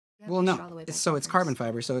Well, no. It's carbon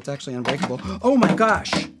fiber, so it's actually unbreakable. Oh my gosh!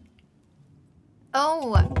 Oh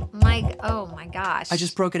my gosh. I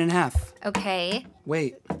just broke it in half. Okay.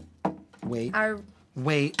 Wait.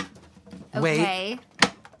 Okay.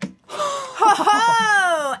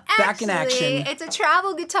 Ho-ho! Back in Actually, action. it's a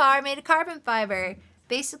travel guitar made of carbon fiber.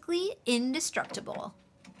 Basically indestructible.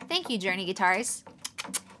 Thank you, Journey Guitars.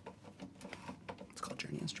 It's called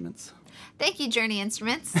Journey Instruments. Thank you, Journey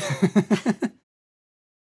Instruments.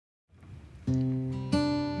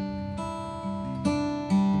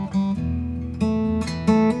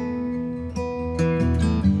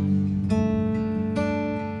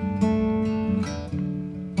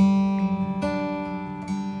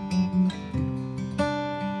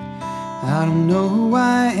 I don't know who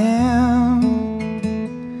I am,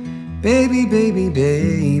 baby, baby,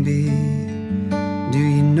 baby. Do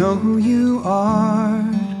you know who you are?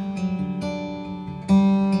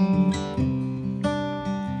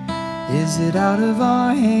 Is it out of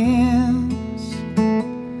our hands?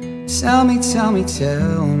 Tell me, tell me,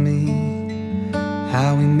 tell me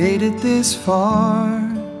how we made it this far.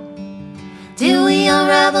 Did we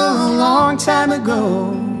unravel a long time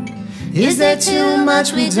ago? Is there too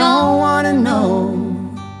much we don't want to know?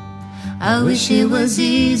 I wish it was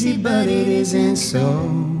easy, but it isn't so.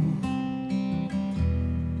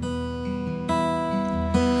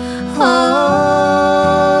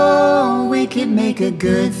 Oh, we could make a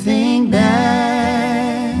good thing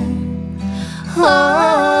bad.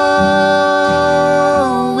 Oh,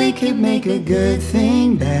 we could make a good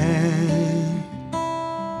thing bad.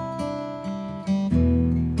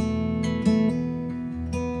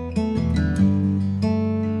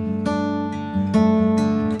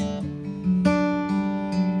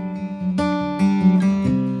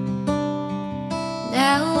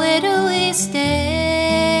 Now where do we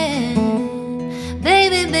stand?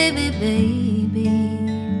 Baby, baby, baby.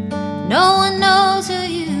 No one knows who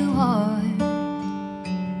you are.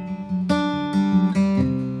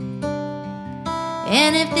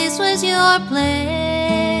 And if this was your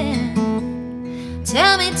plan,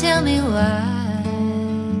 tell me why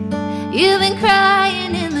you've been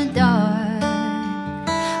crying in the dark.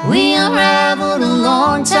 We unraveled a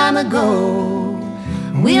long time ago.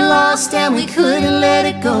 We lost and we couldn't let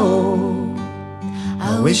it go.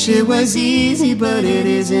 I wish it was easy, but it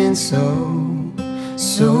isn't so.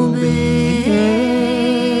 So babe,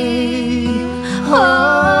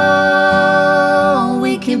 oh,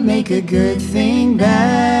 we can make a good thing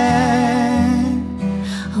bad.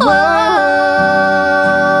 Oh,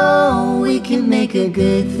 we can make a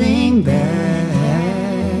good thing bad.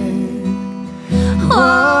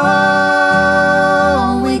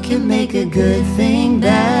 Oh, we can make a good thing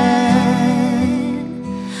bad.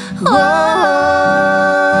 Oh,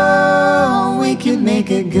 we can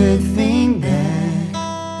make a good thing bad.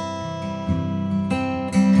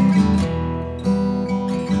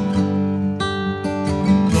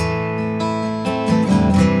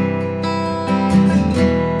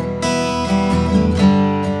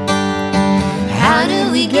 How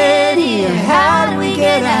did we get here? How did we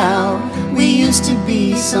get out? We used to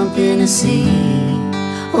be something to see.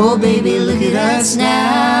 Oh baby, look at us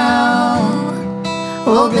now.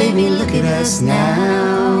 Oh baby, look at us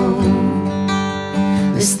now.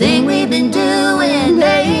 This thing we've been doing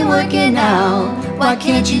ain't working out. Why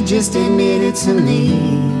can't you just admit it to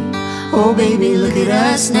me? Oh baby, look at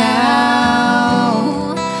us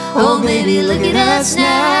now. Oh baby, look at us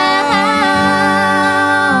now.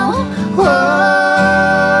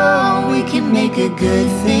 Oh, we can make a good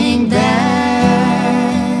thing bad.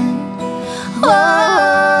 Oh,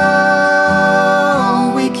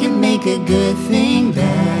 we can make a good thing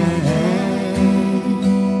bad.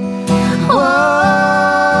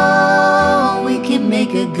 Oh, we can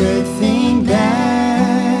make a good thing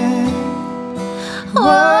bad.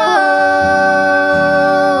 Oh,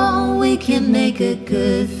 we can make a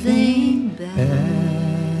good thing bad.